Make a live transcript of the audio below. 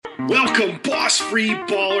Welcome, Boss Free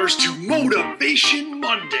Ballers, to Motivation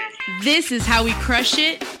Monday. This is how we crush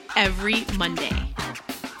it every Monday.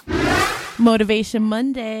 Motivation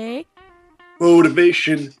Monday.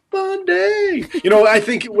 Motivation Monday. You know, I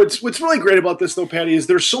think what's really great about this, though, Patty, is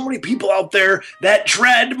there's so many people out there that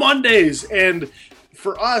dread Mondays. And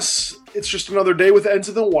for us, it's just another day with ends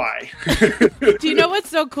in the Y. Do you know what's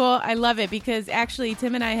so cool? I love it because actually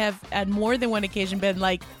Tim and I have at more than one occasion been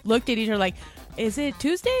like, looked at each other like, is it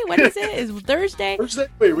Tuesday? What is it? Is it Thursday? Wait.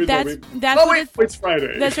 It's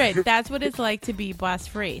Friday. That's right. That's what it's like to be boss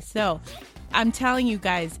free. So I'm telling you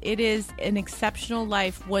guys, it is an exceptional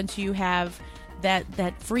life once you have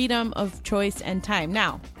that freedom of choice and time.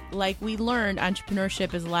 Now, like we learned,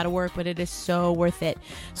 entrepreneurship is a lot of work, but it is so worth it.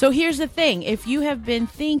 So here's the thing. If you have been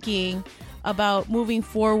thinking about moving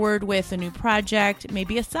forward with a new project,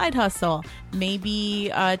 maybe a side hustle,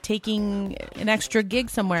 maybe taking an extra gig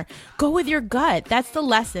somewhere, go with your gut. That's the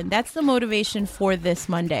lesson. That's the motivation for this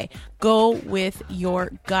Monday. Go with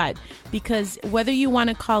your gut. Because whether you want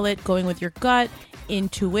to call it going with your gut,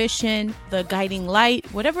 intuition, the guiding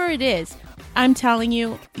light, whatever it is, I'm telling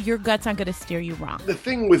you, your gut's not going to steer you wrong. The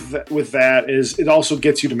thing with that is it also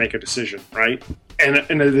gets you to make a decision, right? And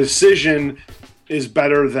a decision is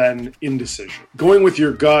better than indecision. Going with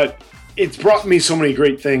your gut, it's brought me so many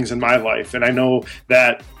great things in my life. And I know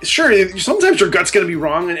that, sure, sometimes your gut's going to be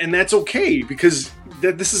wrong, and that's okay because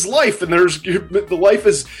this is life. And the life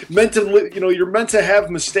is meant to, you're meant to have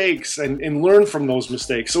mistakes and learn from those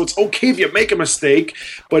mistakes. So it's okay if you make a mistake,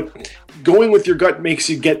 but going with your gut makes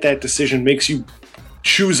you get that decision, makes you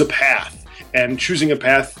choose a path. And choosing a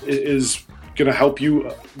path is going to help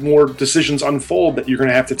you more decisions unfold that you're going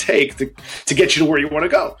to have to take to get you to where you want to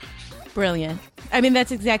go. Brilliant. I mean,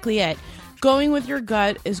 that's exactly it. Going with your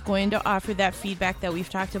gut is going to offer that feedback that we've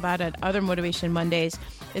talked about at other Motivation Mondays.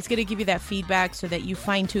 It's going to give you that feedback so that you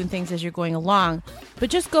fine-tune things as you're going along. But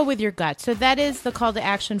just go with your gut. So that is the call to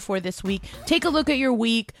action for this week. Take a look at your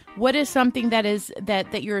week. What is something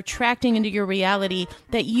that you're attracting into your reality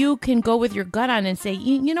that you can go with your gut on and say,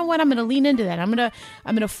 you know what, I'm going to lean into that. I'm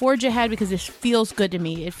going to forge ahead because this feels good to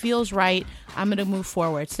me. It feels right. I'm going to move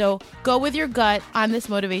forward. So go with your gut on this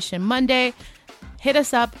Motivation Monday. Hit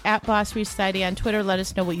us up at Boss Free Society on Twitter. Let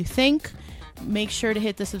us know what you think. Make sure to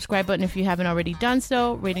hit the subscribe button if you haven't already done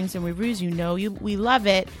so. Ratings and reviews, we love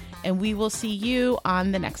it. And we will see you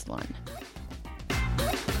on the next one.